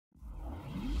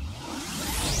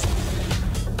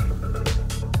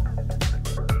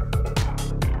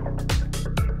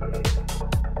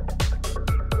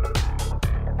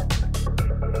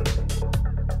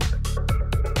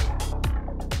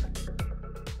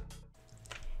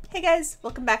Hey guys,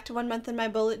 welcome back to 1 month in my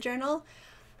bullet journal.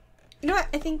 You know what,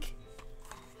 I think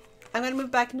I'm gonna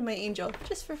move back into my angel,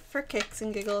 just for kicks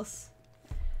and giggles.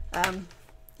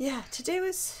 Yeah, today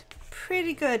was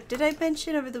pretty good. Did I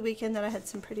mention over the weekend that I had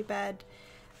some pretty bad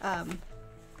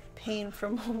pain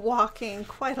from walking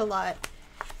quite a lot?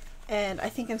 And I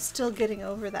think I'm still getting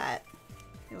over that.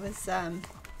 It was,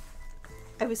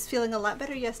 I was feeling a lot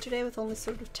better yesterday with only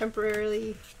sort of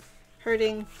temporarily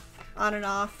hurting on and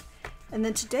off. And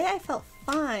then today I felt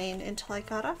fine until I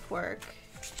got off work.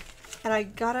 And I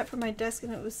got up from my desk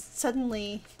and it was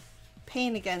suddenly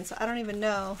pain again, so I don't even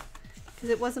know. Because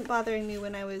it wasn't bothering me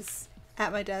when I was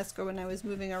at my desk or when I was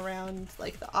moving around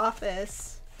like the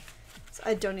office. So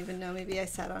I don't even know, maybe I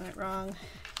sat on it wrong.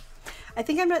 I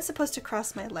think I'm not supposed to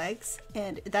cross my legs,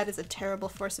 and that is a terrible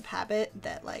force of habit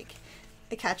that like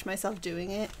I catch myself doing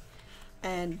it.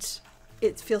 And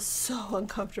it feels so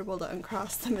uncomfortable to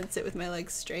uncross them and sit with my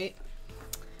legs straight.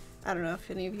 I don't know if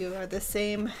any of you are the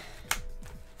same.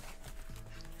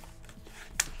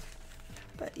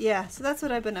 But yeah, so that's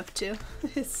what I've been up to,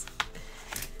 is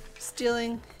just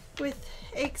dealing with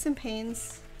aches and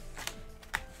pains.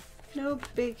 No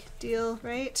big deal,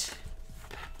 right?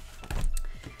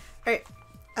 Alright,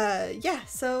 yeah,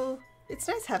 so it's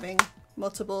nice having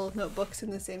multiple notebooks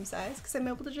in the same size because I'm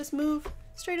able to just move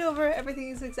straight over. Everything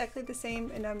is exactly the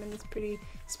same, and I'm in this pretty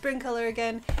spring color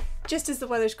again. Just as the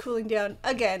weather's cooling down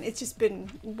again, it's just been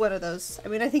one of those. I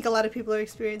mean, I think a lot of people are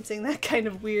experiencing that kind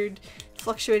of weird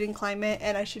fluctuating climate,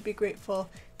 and I should be grateful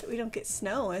that we don't get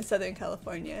snow in Southern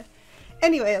California.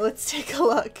 Anyway, let's take a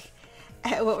look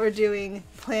at what we're doing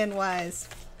plan-wise.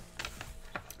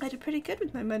 I did pretty good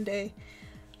with my Monday.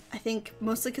 I think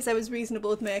mostly because I was reasonable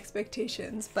with my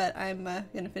expectations, but I'm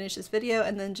going to finish this video,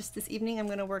 and then just this evening I'm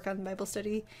going to work on Bible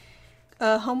study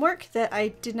homework that I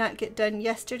did not get done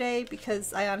yesterday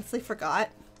because I honestly forgot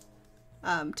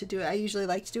to do it. I usually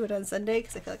like to do it on Sunday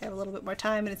because I feel like I have a little bit more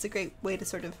time, and it's a great way to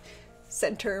sort of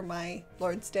center my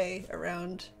Lord's Day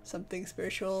around something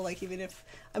spiritual. Like, even if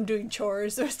I'm doing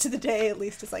chores the rest of the day, at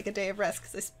least it's like a day of rest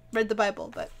because I read the Bible.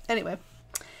 But anyway,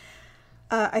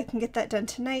 I can get that done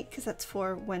tonight because that's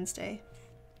for Wednesday.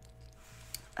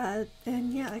 And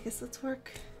yeah, I guess let's work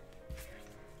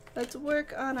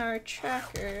on our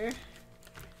tracker.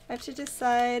 I have to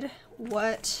decide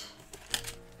what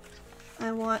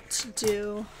I want to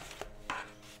do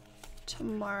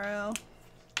tomorrow,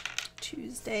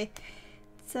 Tuesday.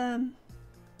 It's, I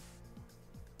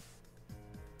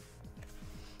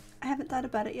haven't thought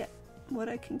about it yet, what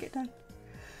I can get done.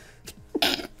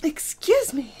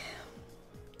 Excuse me.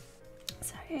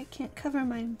 Sorry, I can't cover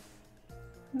my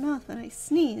mouth when I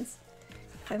sneeze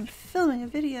if I'm filming a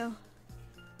video.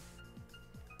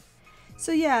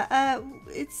 So yeah,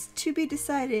 it's to be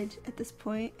decided at this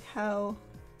point how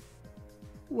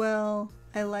well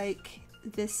I like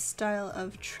this style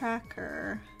of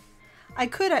tracker. I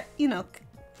could, you know,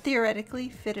 theoretically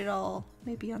fit it all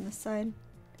maybe on the side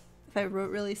if I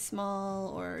wrote really small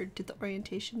or did the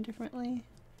orientation differently.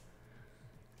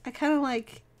 I kind of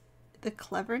like the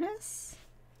cleverness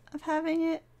of having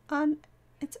it on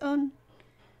its own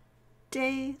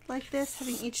day like this,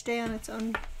 having each day on its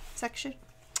own section.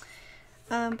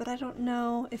 But I don't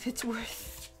know if it's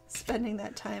worth spending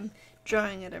that time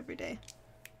drawing it every day.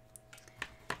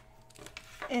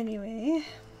 Anyway,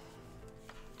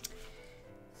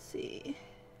 let's see.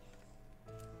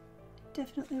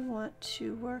 Definitely want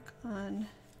to work on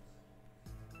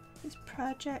these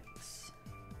projects.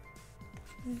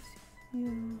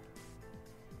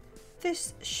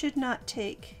 This should not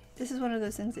take, this is one of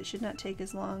those things that should not take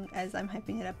as long as I'm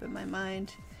hyping it up in my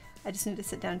mind. I just need to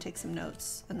sit down and take some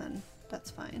notes, and then that's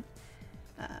fine.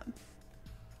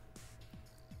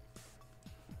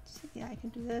 So yeah, I can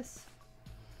do this.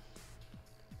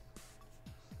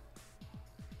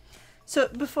 So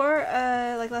before,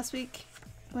 like last week,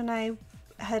 when I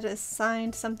had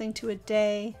assigned something to a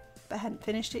day but hadn't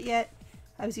finished it yet,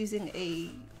 I was using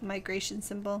a migration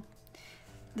symbol.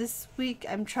 This week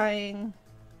I'm trying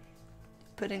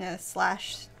putting a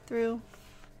slash through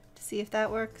to see if that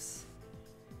works.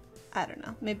 I don't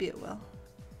know, maybe it will.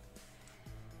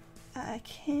 I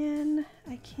can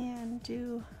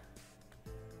do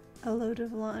a load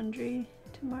of laundry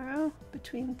tomorrow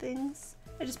between things.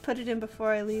 I just put it in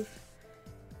before I leave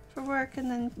for work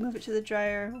and then move it to the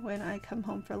dryer when I come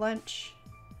home for lunch.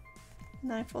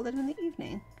 And then I fold it in the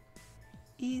evening.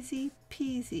 Easy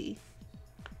peasy.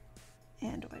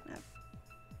 And why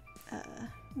not?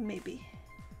 Maybe.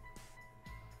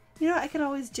 You know, I can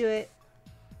always do it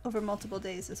over multiple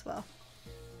days as well.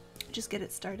 Just get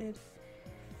it started.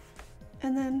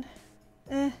 And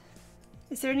then,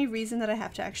 Is there any reason that I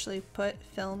have to actually put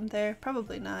film there?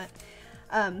 Probably not.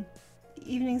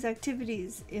 Evening's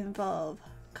activities involve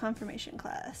confirmation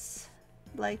class,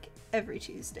 like every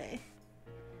Tuesday.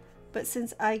 But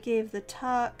since I gave the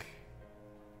talk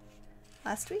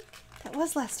last week? That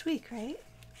was last week, right?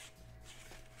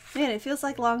 Man, it feels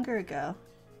like longer ago.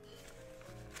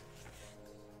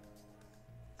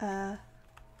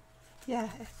 Yeah.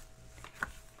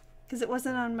 Because it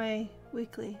wasn't on my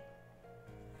weekly.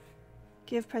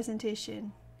 Give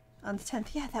presentation on the 10th.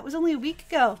 Yeah, that was only a week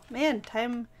ago. Man,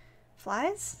 time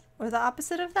flies? Or the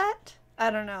opposite of that? I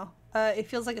don't know. It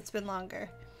feels like it's been longer.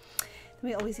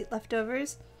 We always eat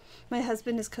leftovers. My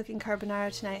husband is cooking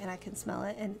carbonara tonight and I can smell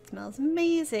it and it smells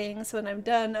amazing. So when I'm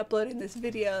done uploading this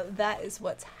video, that is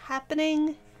what's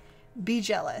happening. Be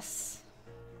jealous.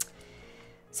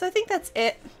 So I think that's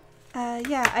it.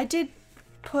 Yeah, I did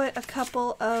put a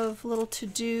couple of little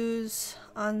to-dos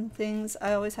on things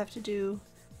I always have to do.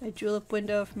 My julep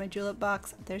window for my julep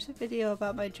box. There's a video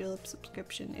about my julep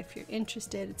subscription if you're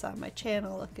interested. It's on my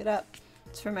channel. Look it up.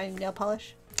 It's for my nail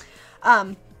polish.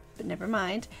 But never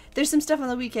mind. There's some stuff on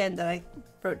the weekend that I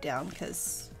wrote down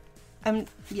because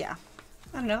yeah.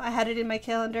 I don't know. I had it in my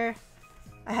calendar.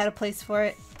 I had a place for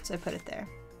it, so I put it there.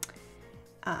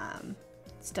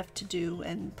 Stuff to do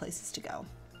and places to go.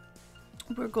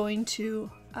 We're going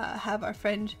to have our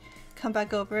friend come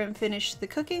back over and finish the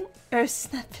cooking, or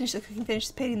not finish the cooking,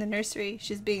 finish painting the nursery.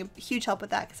 She's being a huge help with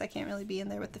that because I can't really be in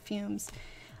there with the fumes.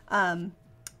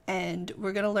 And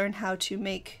we're going to learn how to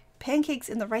make pancakes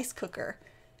in the rice cooker.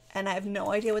 And I have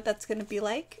no idea what that's going to be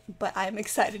like, but I'm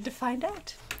excited to find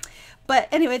out. But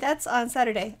anyway, that's on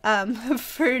Saturday.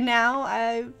 For now,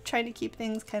 I'm trying to keep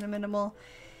things kind of minimal.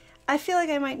 I feel like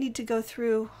I might need to go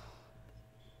through...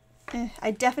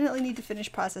 I definitely need to finish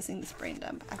processing this brain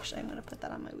dump. Actually, I'm going to put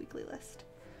that on my weekly list.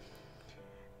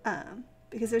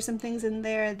 Because there's some things in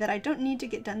there that I don't need to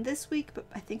get done this week, but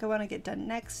I think I want to get done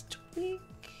next week.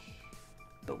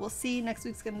 But we'll see. Next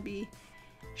week's going to be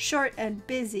short and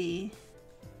busy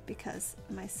because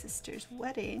my sister's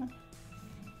wedding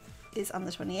is on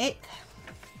the 28th.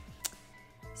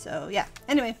 So yeah,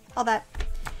 anyway, all that.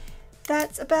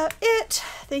 That's about it.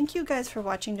 Thank you guys for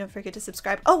watching. Don't forget to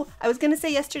subscribe. Oh, I was gonna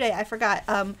say yesterday, I forgot.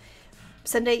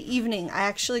 Sunday evening, I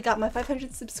actually got my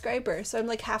 500th subscriber, so I'm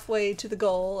like halfway to the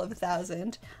goal of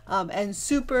 1,000. And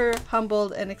super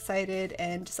humbled and excited,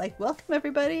 and just like welcome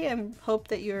everybody, and hope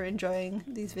that you're enjoying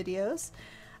these videos.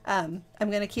 I'm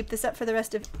gonna keep this up for the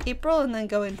rest of April, and then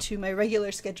go into my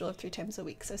regular schedule of 3 times a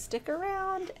week. So stick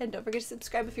around, and don't forget to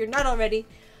subscribe if you're not already.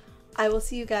 I will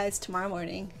see you guys tomorrow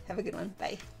morning. Have a good one.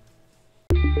 Bye.